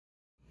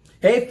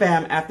Hey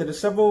fam, after the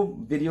several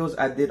videos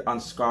I did on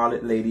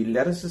Scarlet Lady,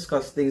 let us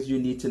discuss things you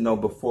need to know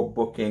before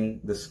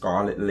booking the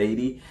Scarlet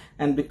Lady.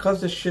 And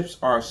because the ships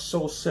are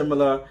so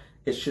similar,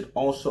 it should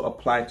also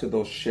apply to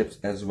those ships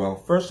as well.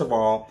 First of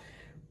all,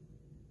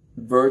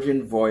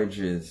 Virgin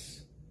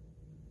Voyages.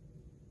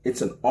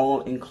 It's an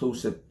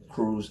all-inclusive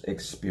cruise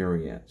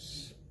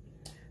experience.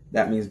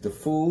 That means the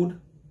food,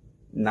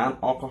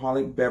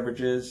 non-alcoholic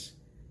beverages,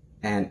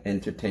 and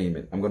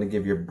entertainment. I'm going to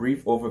give you a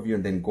brief overview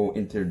and then go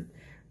into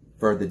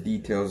further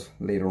details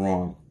later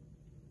on.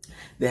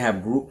 They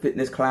have group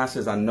fitness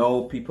classes. I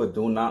know people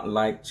do not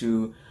like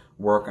to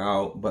work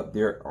out, but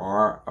there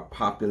are a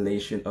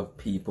population of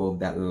people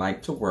that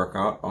like to work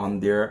out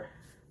on their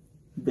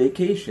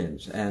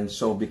vacations, and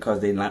so because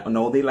they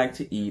know they like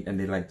to eat and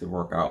they like to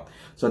work out,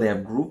 so they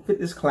have group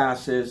fitness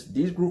classes.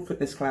 These group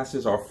fitness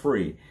classes are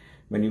free.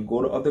 When you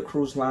go to other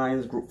cruise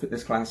lines, group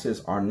fitness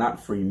classes are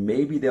not free.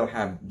 Maybe they'll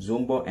have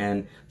Zumba,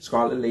 and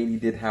Scarlet Lady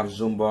did have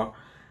Zumba,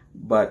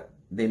 but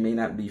they may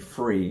not be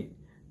free.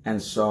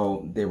 And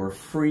so they were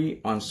free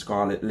on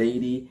Scarlet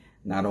Lady.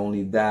 Not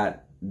only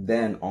that,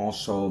 then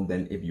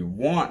if you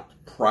want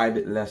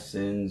private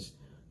lessons,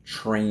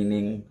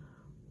 training,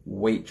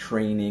 weight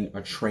training,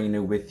 a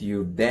trainer with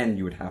you, then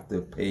you would have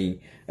to pay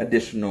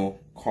additional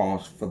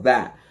costs for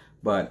that.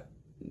 But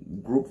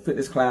group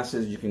fitness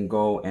classes, you can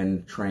go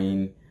and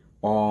train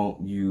all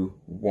you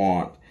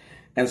want.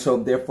 And so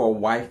therefore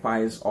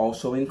Wi-Fi is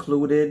also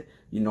included.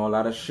 You know, a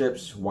lot of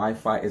ships,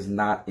 Wi-Fi is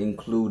not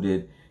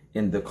included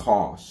in the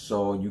cost.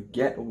 So you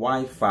get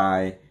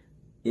Wi-Fi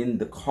in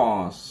the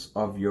cost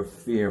of your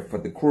fare for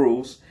the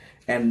cruise.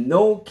 And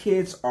no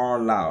kids are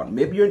allowed.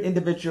 Maybe you're an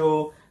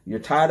individual, you're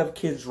tired of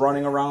kids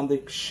running around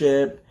the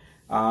ship.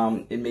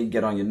 It may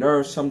get on your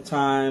nerves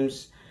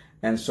sometimes.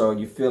 And so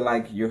you feel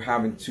like you're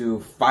having to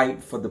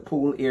fight for the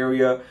pool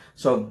area.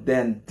 So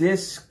then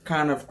this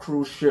kind of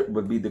cruise ship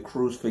would be the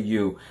cruise for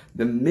you.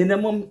 The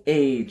minimum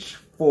age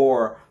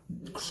for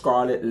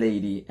Scarlet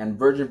Lady and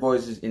Virgin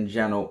Voyages in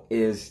general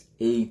is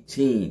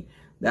 18.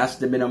 That's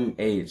the minimum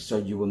age. So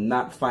you will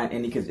not find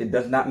any kids. It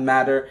does not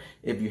matter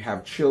if you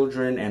have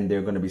children and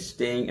they're going to be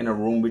staying in a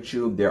room with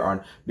you.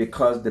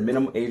 Because the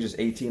minimum age is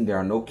 18, there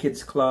are no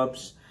kids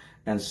clubs.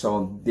 And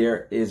so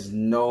there is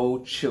no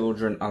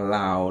children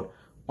allowed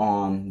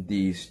on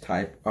these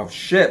type of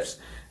ships.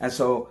 And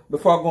so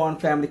before I go on,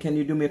 family, can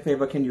you do me a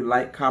favor? Can you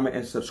like, comment,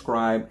 and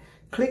subscribe?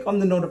 Click on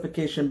the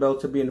notification bell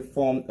to be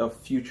informed of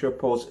future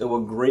posts. It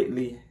will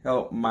greatly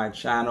help my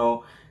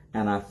channel,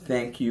 and I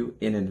thank you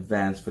in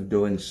advance for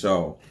doing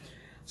so.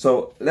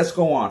 So let's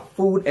go on.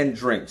 Food and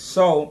drinks.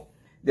 So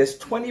there's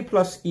 20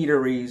 plus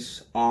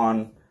eateries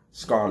on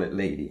Scarlet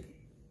Lady.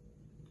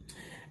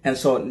 And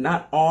so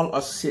not all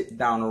are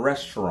sit-down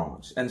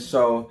restaurants. And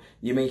so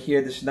you may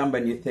hear this number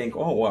and you think,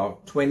 oh,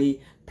 well, 20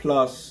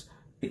 plus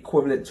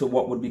equivalent to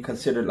what would be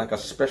considered like a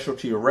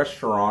specialty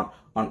restaurant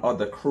on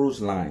other cruise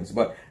lines.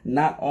 But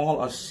not all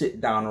are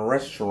sit-down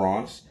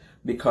restaurants,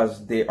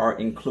 because they are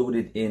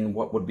included in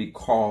what would be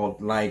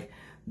called like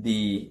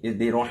they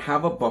don't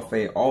have a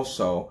buffet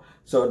also.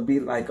 So it'd be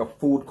like a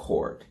food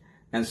court.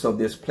 And so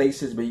there's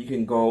places where you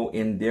can go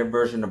in their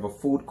version of a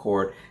food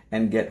court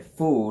and get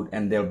food,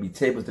 and there'll be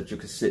tables that you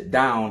can sit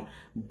down,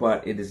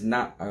 but it is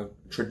not a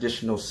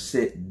traditional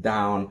sit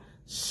down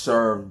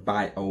served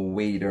by a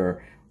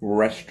waiter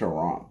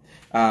restaurant.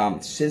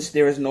 Since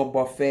there is no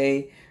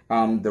buffet,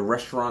 the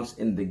restaurants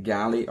in the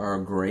galley are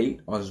great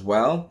as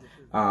well.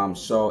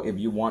 So if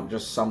you want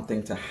just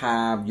something to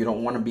have, you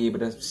don't want to be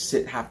able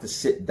to have to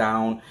sit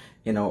down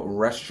in a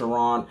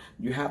restaurant,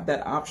 you have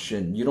that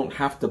option. You don't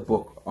have to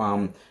book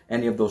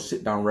any of those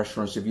sit down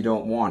restaurants if you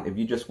don't want. If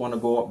you just want to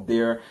go up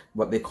there,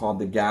 what they call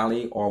the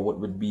galley, or what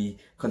would be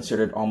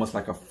considered almost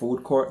like a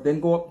food court, then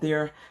go up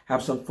there,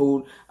 have some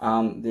food.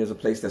 There's a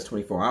place that's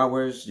 24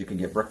 hours. You can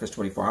get breakfast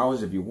 24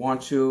 hours if you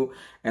want to.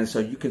 And so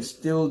you can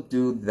still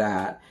do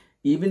that,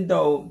 even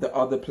though the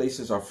other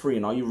places are free,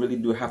 and all you really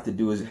do have to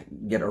do is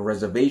get a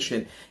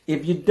reservation.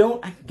 If you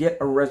don't get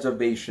a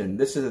reservation,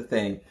 this is the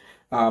thing.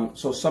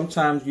 So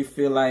sometimes you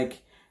feel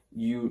like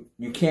you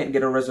can't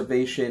get a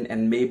reservation,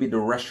 and maybe the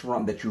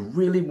restaurant that you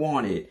really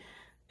wanted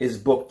is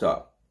booked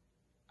up.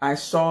 I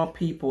saw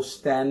people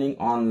standing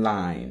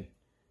online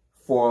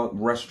for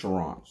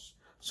restaurants.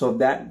 So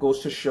that goes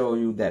to show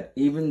you that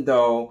even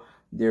though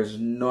there's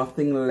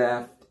nothing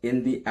left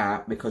in the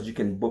app, because you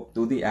can book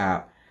through the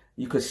app,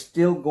 you could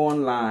still go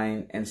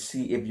online and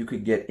see if you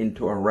could get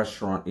into a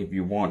restaurant if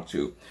you want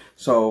to.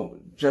 So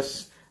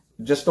just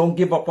don't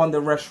give up on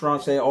the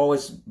restaurant. Say, oh,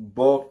 it's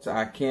booked,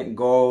 I can't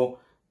go.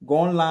 Go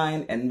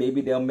online and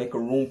maybe they'll make a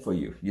room for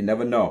you. You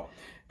never know.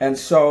 And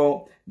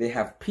so they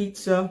have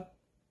pizza.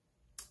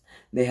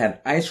 They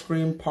had ice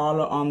cream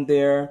parlor on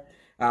there.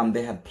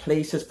 They had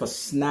places for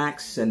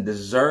snacks and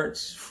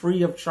desserts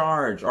free of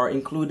charge, or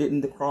included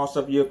in the cost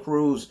of your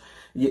cruise.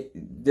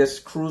 This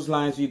cruise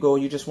lines you go,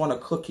 you just want a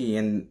cookie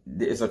and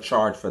there's a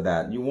charge for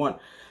that. You want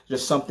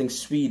just something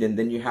sweet and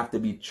then you have to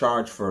be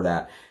charged for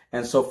that.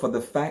 And so for the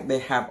fact they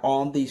have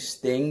all these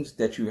things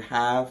that you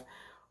have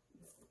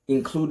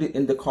included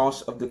in the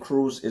cost of the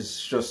cruise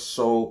is just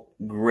so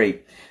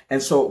great.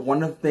 And so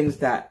one of the things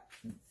that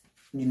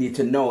you need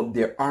to know,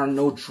 there are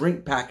no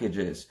drink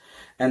packages.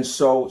 And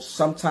so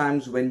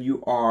sometimes when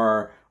you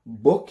are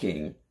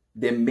booking,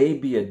 there may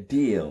be a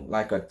deal,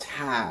 like a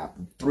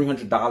tab,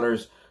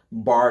 $300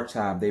 bar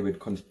tab, they would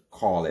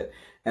call it.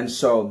 And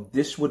so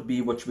this would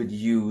be what you would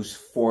use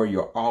for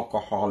your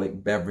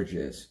alcoholic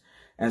beverages.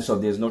 And so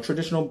there's no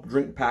traditional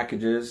drink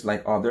packages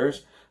like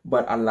others,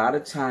 but a lot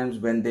of times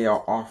when they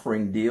are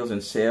offering deals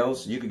and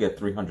sales, you could get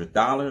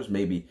 $300,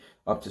 maybe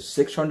up to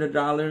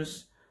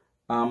 $600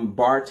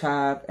 bar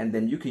tab, and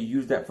then you can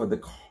use that for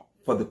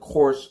the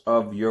course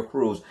of your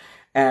cruise.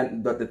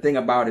 And the thing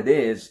about it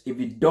is, if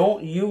you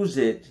don't use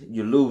it,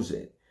 you lose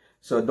it.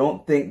 So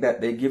don't think that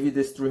they give you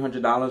this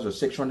 $300 or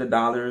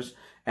 $600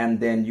 and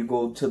then you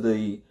go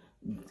to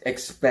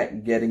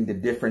expect getting the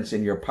difference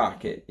in your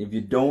pocket. If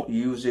you don't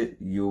use it,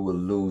 you will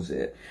lose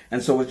it.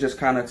 And so it's just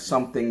kind of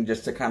something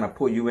just to kind of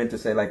pull you in to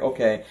say like,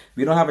 okay,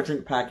 we don't have a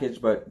drink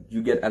package, but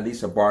you get at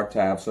least a bar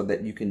tab so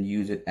that you can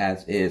use it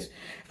as is.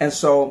 And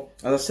so,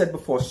 as I said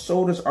before,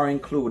 sodas are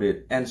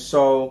included. And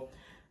so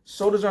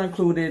sodas are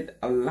included.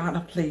 A lot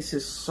of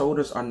places,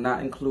 sodas are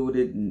not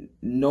included.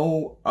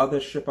 No other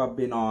ship I've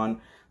been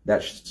on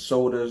that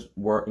sodas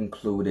were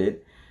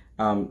included.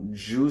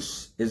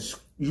 Juice is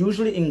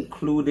usually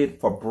included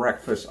for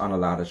breakfast on a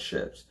lot of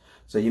ships.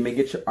 So you may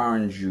get your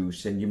orange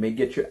juice and you may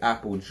get your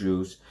apple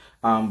juice,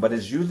 but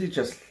it's usually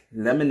just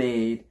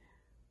lemonade,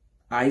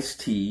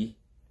 iced tea,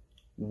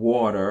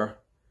 water.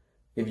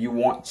 If you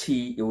want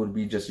tea, it would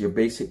be just your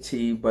basic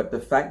tea. But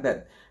the fact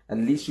that at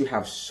least you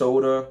have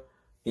soda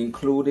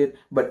included,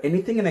 but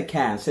anything in a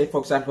can, say for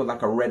example,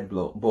 like a Red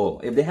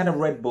Bull. If they had a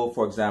Red Bull,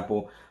 for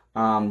example,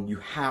 you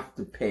have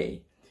to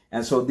pay.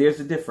 And so there's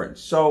a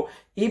difference. So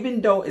even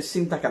though it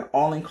seems like an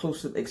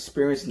all-inclusive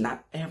experience,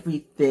 not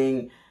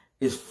everything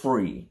is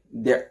free.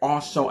 There are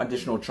also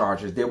additional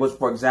charges. There was,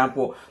 for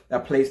example, a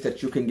place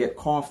that you can get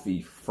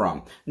coffee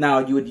from. Now,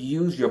 you would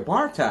use your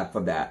bar tab for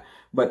that.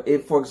 But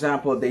if, for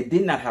example, they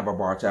did not have a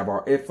bar tab,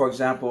 or if, for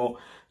example,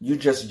 you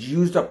just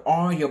used up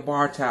all your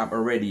bar tab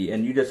already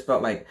and you just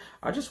felt like,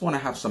 I just want to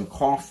have some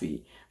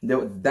coffee,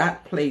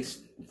 that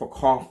place for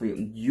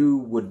coffee, you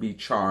would be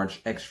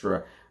charged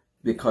extra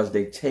because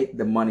they take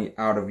the money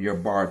out of your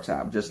bar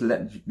tab. Just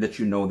let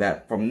you know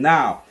that from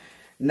now.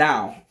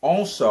 Now,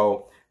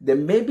 also, there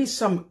may be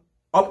some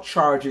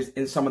upcharges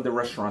in some of the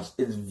restaurants.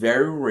 It's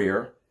very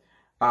rare.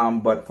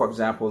 But for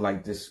example,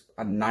 like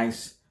a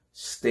nice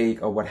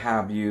steak or what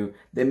have you,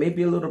 there may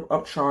be a little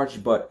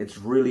upcharge, but it's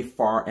really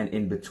far and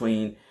in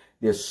between.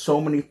 There's so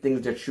many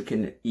things that you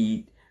can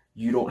eat.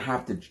 You don't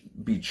have to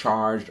be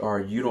charged, or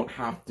you don't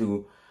have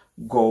to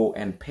go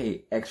and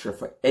pay extra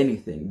for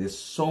anything. There's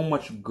so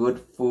much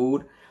good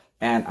food,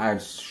 and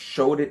I've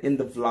showed it in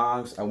the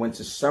vlogs. I went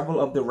to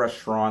several of the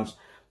restaurants.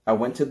 I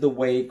went to the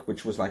Wake,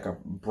 which was like a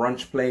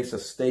brunch place, a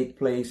steak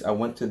place. I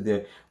went to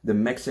the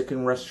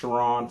Mexican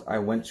restaurant. I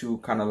went to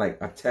kind of like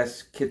a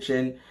test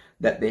kitchen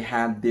that they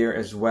had there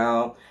as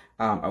well.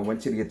 I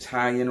went to the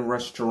Italian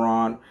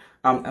restaurant.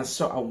 And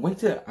so I went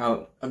to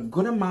a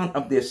good amount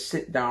of their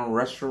sit-down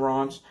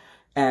restaurants,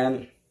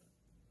 and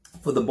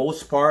for the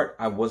most part,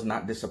 I was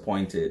not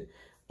disappointed.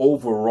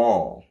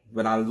 Overall,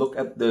 when I look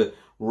at the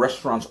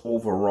restaurants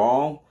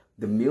overall,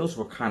 the meals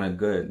were kind of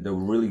good. They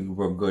really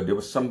were good. There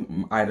were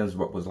some items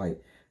that was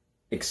like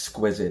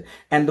exquisite.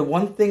 And the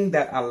one thing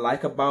that I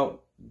like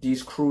about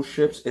these cruise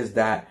ships is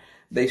that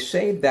they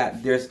say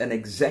that there's an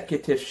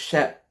executive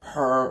chef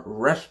per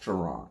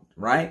restaurant,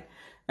 right?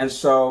 And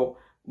so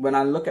when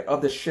I look at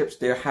other ships,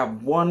 they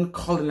have one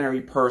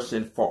culinary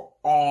person for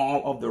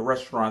all of the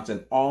restaurants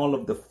and all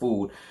of the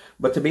food.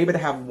 But to be able to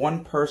have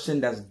one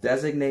person that's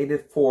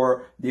designated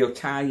for the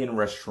Italian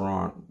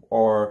restaurant,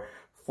 or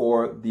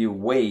for the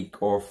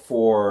Wake, or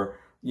for,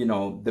 you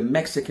know, the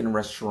Mexican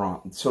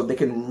restaurant, so they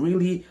can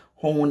really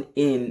hone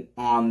in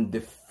on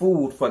the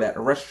food for that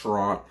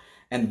restaurant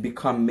and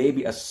become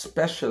maybe a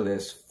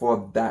specialist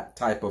for that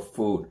type of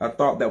food. I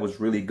thought that was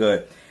really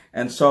good.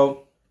 And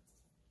so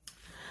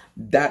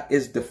that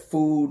is the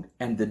food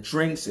and the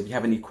drinks. If you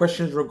have any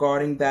questions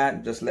regarding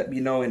that, just let me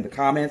know in the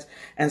comments.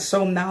 And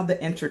so now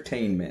the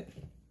entertainment.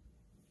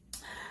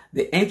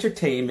 The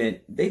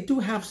entertainment, they do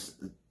have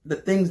the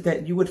things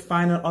that you would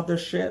find on other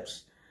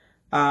ships.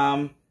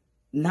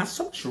 Not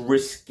so much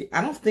risky.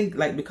 I don't think,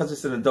 like, because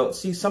it's an adult.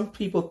 See, some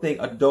people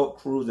think adult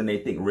cruise and they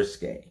think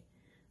risque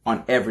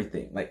on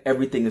everything. Like,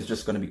 everything is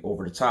just going to be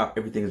over the top.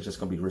 Everything is just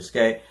going to be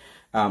risque.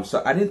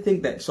 So I didn't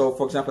think that. So,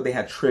 for example, they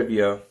had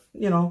trivia,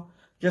 you know,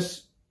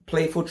 just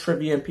playful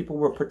trivia, and people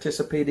were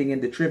participating in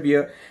the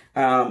trivia.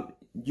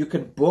 You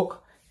could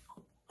book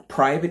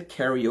private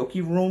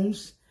karaoke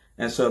rooms.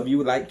 And so if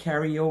you like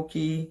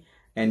karaoke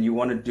and you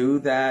want to do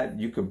that,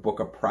 you could book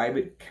a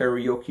private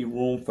karaoke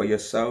room for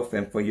yourself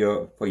and for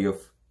your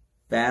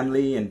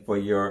family and for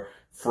your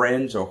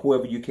friends or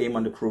whoever you came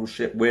on the cruise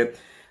ship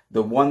with.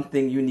 The one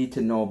thing you need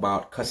to know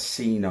about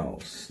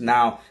casinos.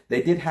 Now,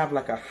 they did have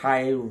like a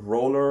high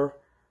roller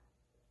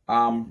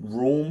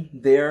room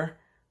there,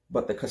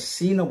 but the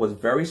casino was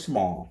very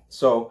small.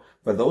 So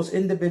for those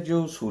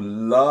individuals who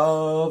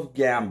love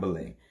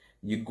gambling,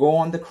 you go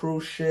on the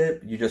cruise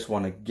ship, you just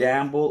want to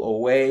gamble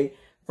away.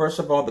 First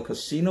of all, the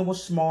casino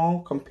was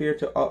small compared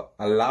to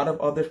a lot of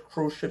other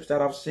cruise ships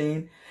that I've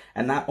seen.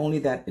 And not only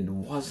that, it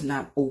was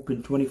not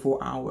open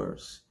 24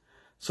 hours.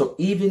 So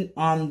even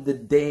on the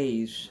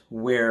days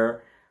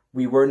where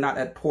we were not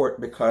at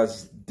port,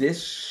 because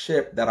this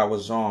ship that I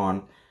was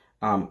on,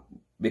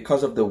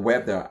 because of the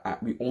weather,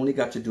 we only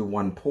got to do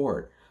one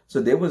port.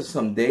 So there was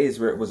some days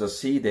where it was a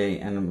sea day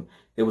and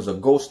it was a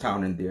ghost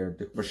town in there.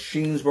 The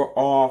machines were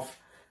off.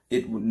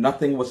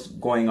 Nothing was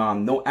going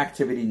on. No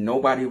activity.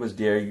 Nobody was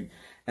there.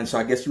 And so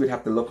I guess you would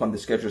have to look on the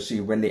schedule to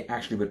see when they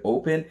actually would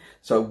open.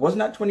 So it was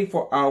not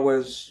 24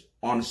 hours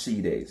on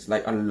sea days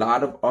like a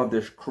lot of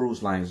other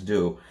cruise lines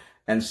do.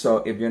 And so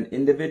if you're an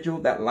individual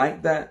that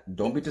like that,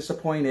 don't be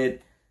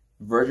disappointed.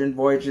 Virgin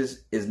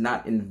Voyages is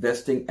not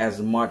investing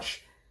as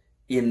much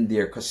in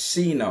their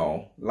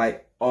casino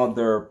like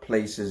other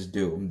places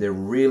do. They're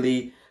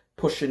really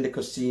pushing the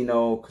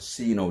casino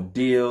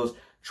deals,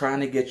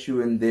 trying to get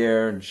you in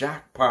there,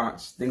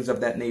 jackpots, things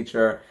of that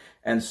nature.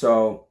 And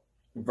so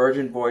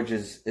Virgin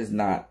Voyages is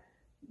not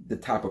the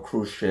type of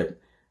cruise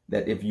ship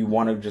that if you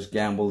want to just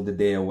gamble the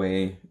day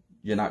away,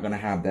 you're not going to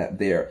have that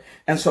there.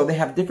 And so they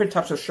have different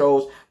types of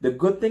shows. The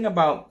good thing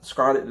about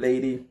Scarlet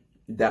Lady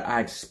that I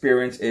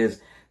experienced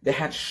is they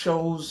had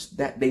shows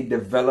that they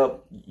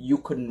developed you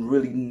couldn't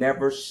really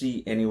never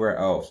see anywhere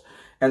else.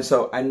 And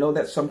so I know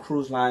that some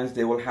cruise lines,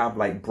 they will have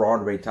like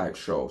Broadway type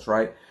shows,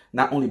 right?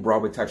 Not only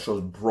Broadway type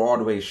shows,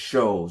 Broadway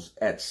shows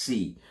at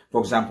sea. For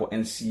example,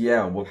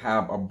 NCL will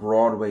have a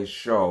Broadway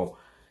show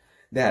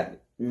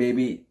that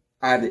maybe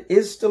either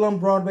is still on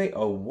Broadway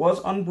or was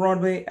on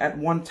Broadway at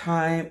one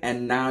time,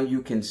 and now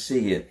you can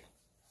see it.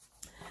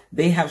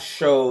 They have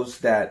shows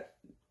that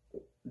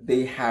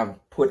they have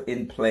put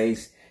in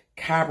place,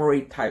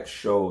 cabaret type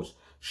shows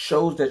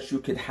that you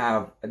could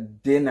have a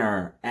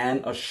dinner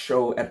and a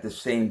show at the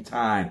same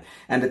time.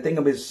 And the thing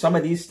of it is, some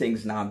of these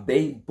things now,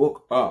 they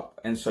book up.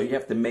 And so you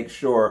have to make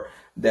sure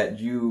that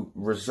you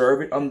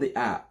reserve it on the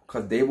app,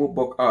 because they will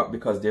book up,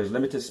 because there's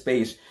limited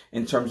space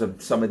in terms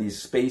of some of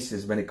these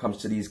spaces when it comes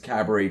to these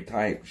cabaret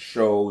type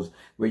shows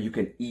where you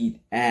can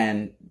eat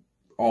and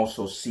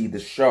also see the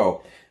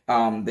show.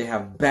 They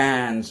have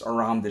bands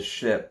around the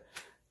ship.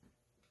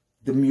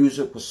 The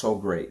music was so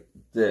great.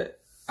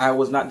 I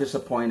was not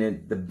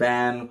disappointed.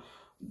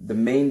 The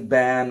main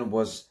band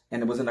was,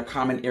 and it was in a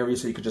common area,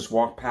 so you could just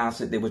walk past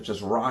it. They was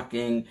just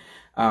rocking.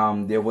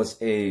 There was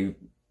a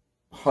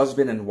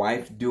husband and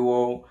wife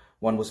duo.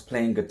 One was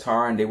playing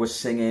guitar and they were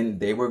singing.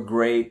 They were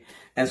great.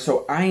 And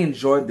so I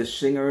enjoyed the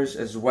singers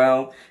as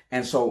well.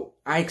 And so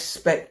I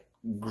expect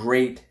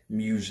great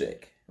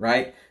music,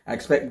 right? I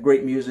expect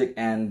great music,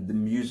 and the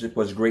music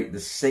was great. The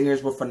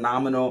singers were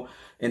phenomenal.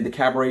 In the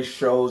cabaret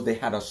shows, they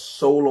had a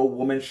solo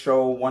woman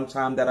show one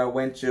time that I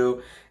went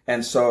to.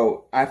 And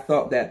so I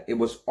thought that it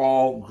was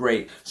all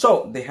great.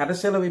 So they had a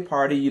sail away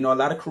party. You know, a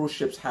lot of cruise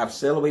ships have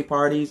sail away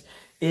parties.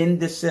 In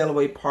the sail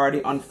away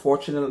party,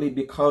 unfortunately,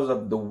 because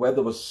of the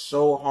weather was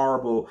so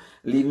horrible,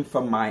 leaving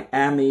from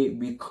Miami,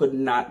 we could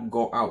not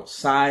go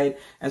outside.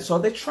 And so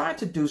they tried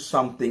to do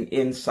something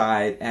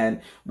inside. And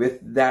with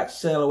that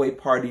sail away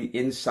party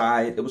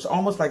inside, it was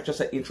almost like just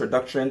an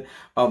introduction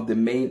of the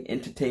main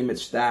entertainment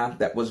staff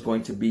that was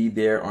going to be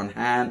there on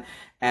hand.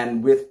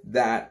 And with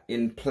that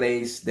in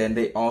place, then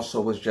they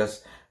also was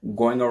just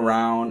going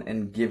around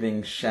and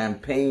giving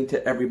champagne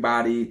to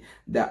everybody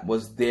that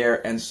was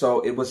there. And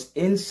so it was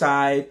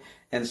inside.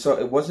 And so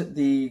it wasn't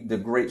the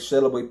great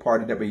sail away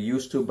party that we're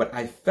used to, but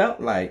I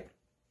felt like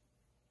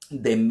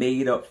they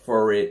made up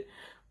for it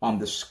on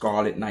the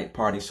Scarlet night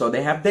party. So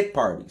they have deck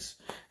parties.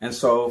 And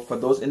so for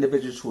those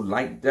individuals who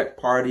like deck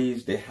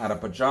parties, they had a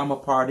pajama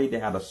party, they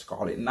had a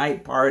Scarlet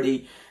night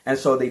party. And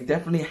so they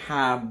definitely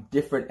have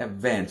different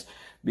events.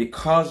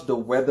 Because the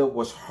weather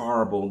was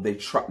horrible,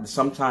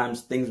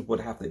 sometimes things would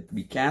have to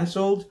be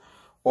canceled,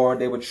 or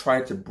they would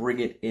try to bring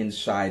it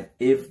inside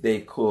if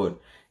they could.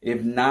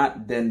 If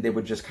not, then they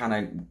would just kind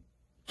of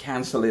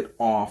cancel it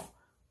off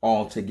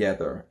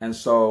altogether. And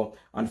so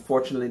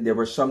unfortunately, there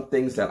were some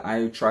things that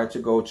I tried to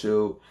go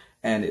to,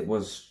 and it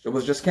was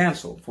just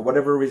canceled. For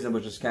whatever reason, it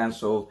was just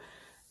canceled.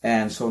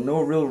 And so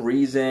no real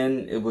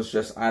reason. It was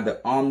just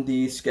either on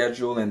the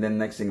schedule, and then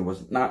next thing it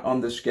was not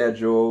on the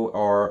schedule,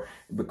 or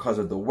because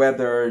of the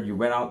weather, you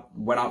went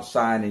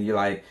outside and you're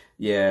like,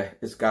 yeah,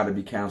 it's got to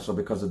be canceled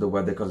because of the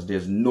weather, because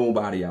there's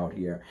nobody out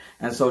here.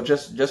 And so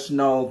just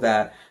know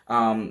that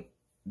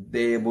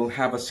they will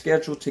have a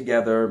schedule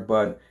together,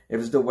 but if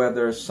it's the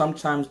weather,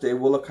 sometimes they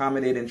will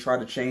accommodate and try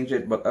to change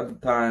it, but other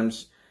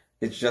times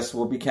it just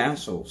will be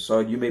canceled. So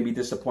you may be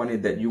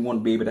disappointed that you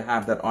won't be able to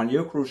have that on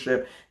your cruise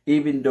ship,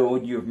 even though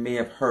you may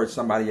have heard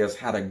somebody else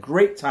had a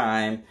great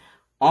time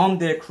on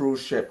their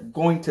cruise ship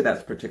going to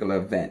that particular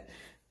event.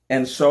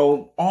 And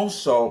so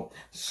also,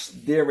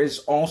 there is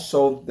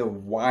also the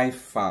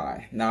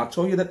Wi-Fi. Now, I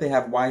told you that they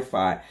have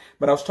Wi-Fi,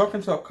 but I was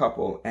talking to a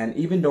couple, and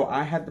even though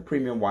I had the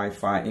premium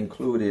Wi-Fi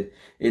included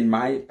in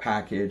my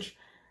package,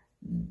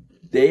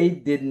 they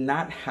did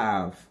not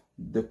have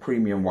the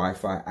premium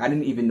Wi-Fi. I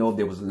didn't even know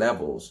there was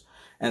levels.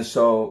 And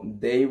so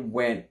they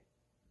went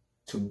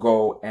to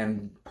go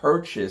and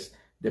purchase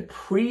the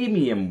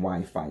premium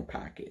Wi-Fi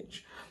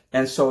package.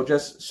 And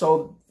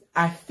so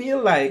I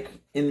feel like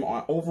in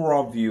my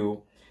overall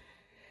view,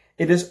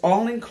 it is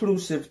all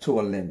inclusive to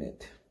a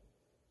limit.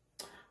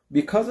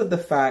 Because of the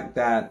fact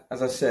that,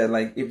 as I said,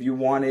 like if you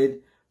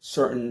wanted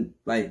certain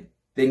like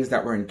things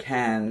that were in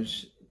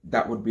cans,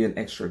 that would be an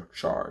extra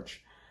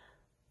charge.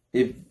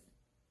 If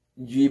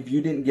you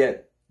didn't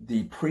get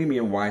the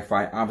premium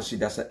Wi-Fi, obviously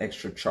that's an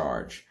extra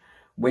charge.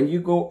 When you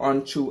go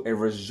onto a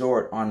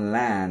resort on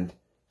land,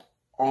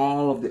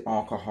 all of the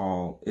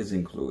alcohol is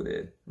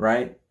included,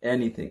 right?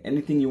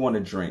 Anything you want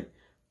to drink,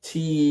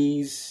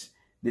 teas,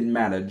 didn't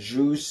matter,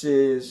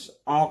 juices,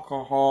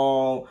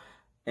 alcohol,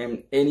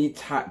 and any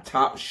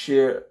top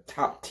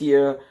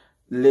tier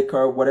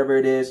liquor, whatever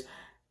it is,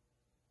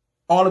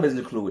 all of it is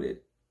included.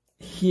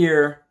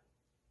 Here,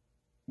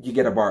 you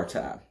get a bar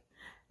tab.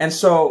 And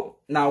so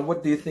now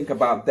what do you think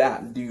about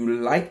that? Do you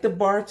like the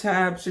bar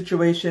tab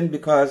situation?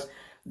 Because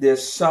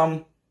there's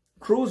some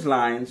cruise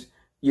lines,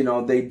 you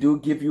know, they do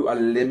give you a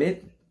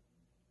limit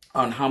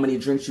on how many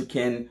drinks you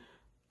can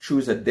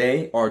choose a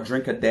day or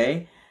drink a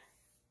day.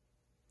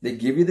 They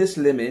give you this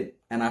limit,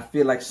 and I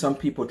feel like some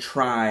people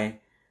try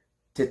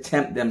to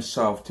tempt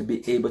themselves to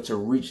be able to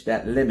reach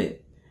that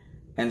limit.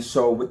 And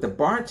so with the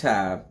bar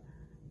tab,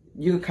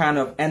 you kind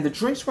of, and the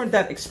drinks weren't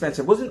that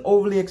expensive. It wasn't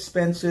overly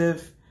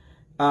expensive.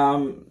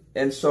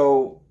 And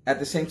so at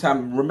the same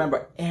time,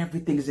 remember,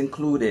 everything is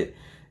included.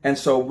 And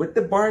so with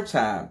the bar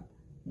tab,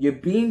 you're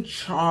being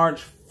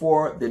charged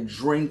for the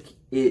drink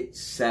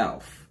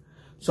itself.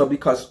 So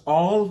because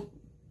all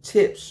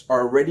tips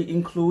are already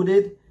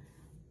included,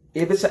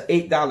 if it's an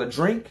 $8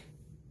 drink,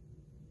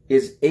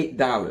 it's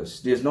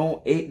 $8. There's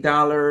no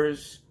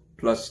 $8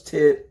 plus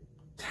tip,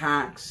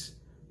 tax,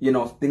 you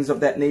know, things of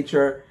that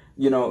nature.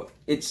 You know,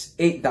 it's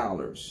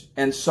 $8.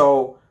 And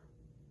so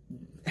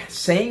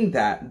saying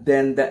that,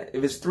 then that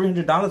if it's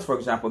 $300, for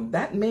example,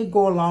 that may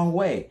go a long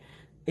way.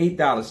 $8,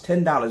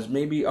 $10,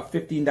 maybe a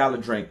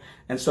 $15 drink.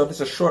 And so if it's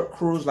a short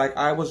cruise like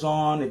I was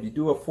on, if you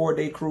do a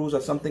 4-day cruise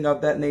or something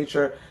of that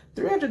nature,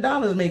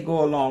 $300 may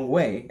go a long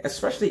way,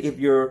 especially if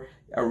you're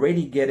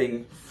already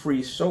getting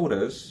free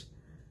sodas.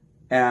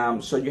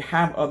 So you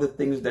have other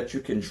things that you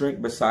can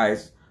drink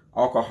besides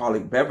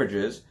alcoholic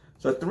beverages.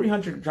 So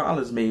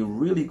 $300 may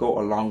really go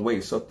a long way.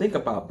 So think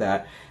about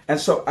that. And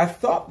so I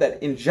thought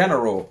that in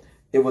general,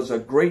 it was a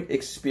great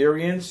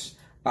experience.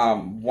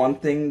 One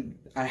thing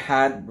I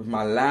had with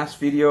my last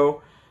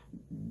video,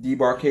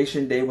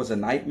 debarkation day, was a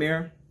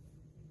nightmare.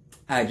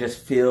 I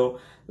just feel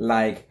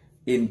like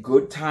in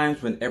good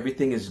times, when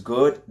everything is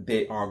good,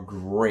 they are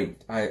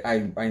great.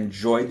 I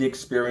enjoyed the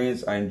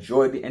experience. I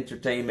enjoyed the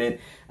entertainment.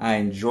 I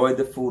enjoyed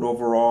the food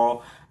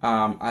overall.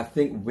 I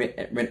think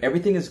when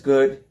everything is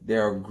good, they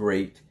are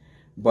great.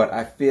 But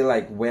I feel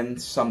like when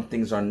some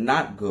things are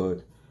not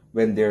good,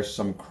 when there's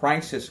some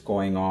crisis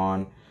going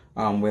on,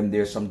 when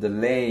there's some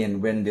delay,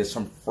 and when there's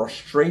some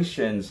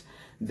frustrations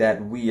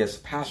that we as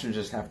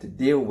passengers have to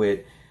deal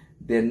with,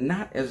 they're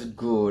not as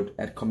good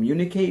at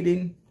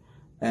communicating.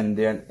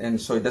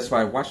 And so that's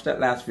why I watched that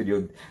last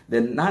video.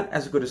 They're not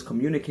as good as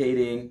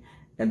communicating,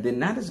 and they're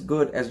not as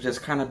good as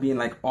just kind of being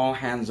like all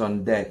hands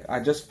on deck.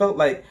 I just felt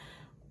like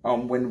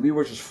when we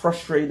were just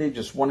frustrated,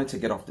 just wanted to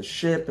get off the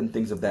ship and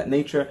things of that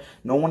nature,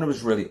 no one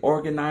was really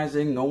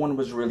organizing. No one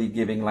was really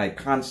giving like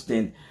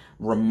constant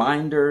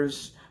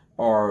reminders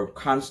or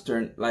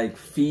constant like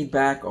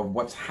feedback of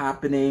what's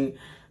happening.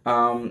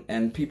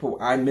 And people,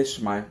 I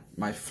missed my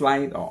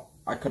flight, or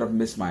I could have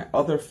missed my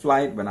other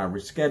flight when I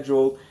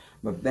rescheduled.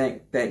 But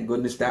thank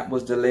goodness that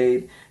was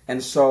delayed.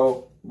 And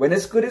so when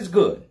it's good, it's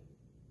good.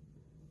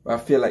 But I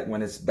feel like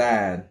when it's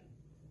bad,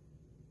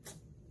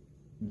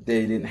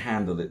 they didn't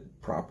handle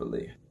it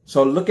properly.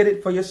 So look at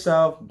it for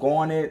yourself. Go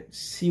on it.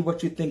 See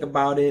what you think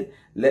about it.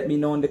 Let me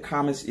know in the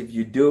comments if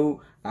you do.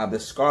 The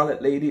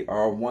Scarlet Lady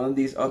or one of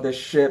these other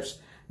ships.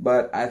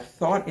 But I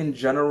thought in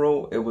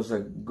general it was a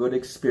good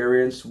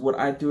experience. Would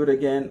I do it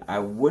again? I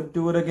would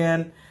do it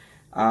again.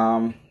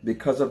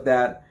 Because of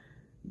that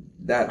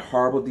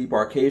horrible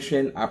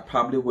debarkation, I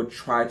probably would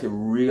try to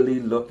really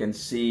look and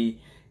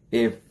see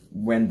if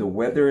when the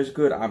weather is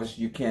good,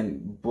 obviously you can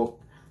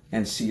book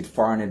and see it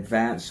far in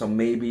advance. So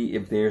maybe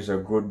if there's a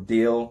good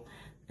deal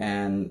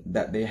and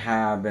that they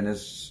have, and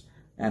it's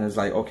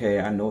like, okay,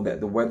 I know that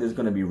the weather is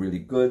going to be really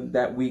good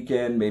that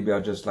weekend, maybe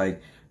I'll just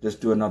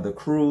do another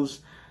cruise,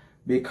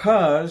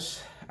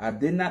 because I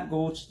did not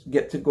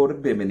get to go to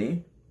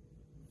Bimini.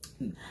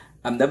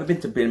 I've never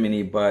been to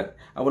Bimini, but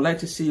I would like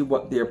to see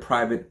what their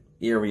private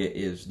area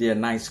is. They're a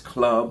nice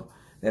club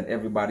that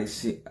everybody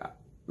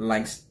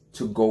likes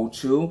to go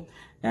to,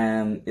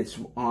 and it's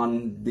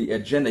on the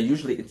agenda.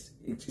 Usually it's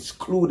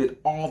excluded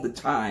all the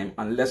time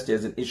unless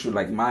there's an issue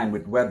like mine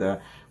with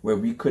weather, where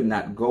we could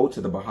not go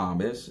to the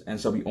Bahamas, and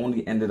so we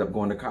only ended up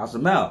going to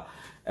Cozumel.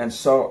 And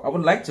so I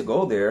would like to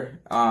go there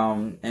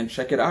and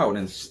check it out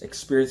and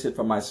experience it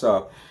for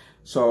myself.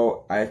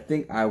 So I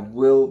think I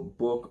will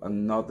book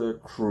another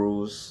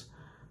cruise.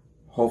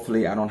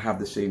 Hopefully I don't have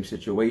the same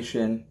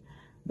situation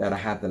that I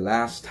had the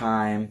last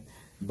time,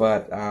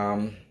 but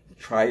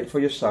try it for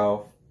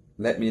yourself.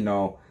 Let me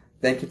know.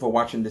 Thank you for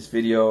watching this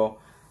video.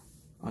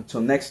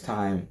 Until next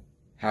time,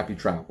 happy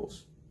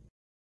travels.